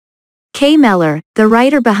Kay Mellor, the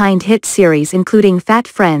writer behind hit series including Fat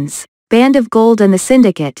Friends, Band of Gold and The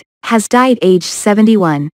Syndicate, has died aged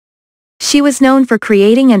 71. She was known for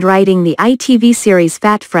creating and writing the ITV series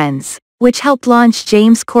Fat Friends, which helped launch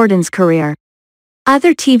James Corden's career.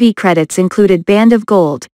 Other TV credits included Band of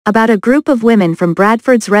Gold, about a group of women from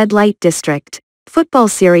Bradford's red light district, football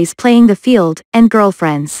series Playing the Field, and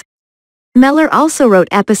Girlfriends. Mellor also wrote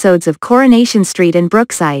episodes of Coronation Street and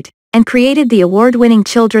Brookside, and created the award-winning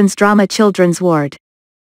children's drama Children's Ward.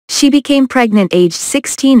 She became pregnant aged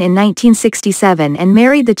 16 in 1967 and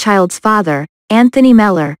married the child's father, Anthony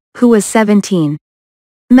Mellor, who was 17.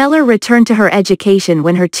 Mellor returned to her education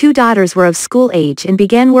when her two daughters were of school age and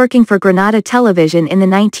began working for Granada Television in the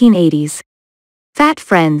 1980s. Fat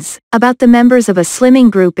Friends, about the members of a slimming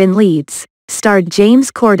group in Leeds, starred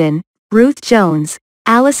James Corden, Ruth Jones,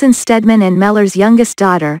 Alison Steadman and Mellor's youngest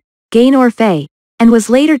daughter, Gaynor Faye, and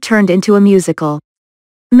was later turned into a musical.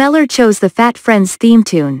 Mellor chose the Fat Friends theme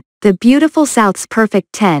tune, The Beautiful South's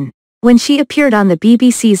Perfect 10, when she appeared on the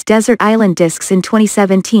BBC's Desert Island Discs in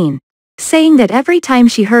 2017, saying that every time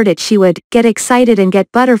she heard it she would get excited and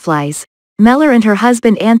get butterflies. Mellor and her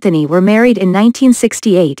husband Anthony were married in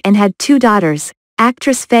 1968 and had two daughters,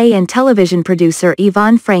 actress Faye and television producer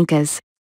Yvonne Francas.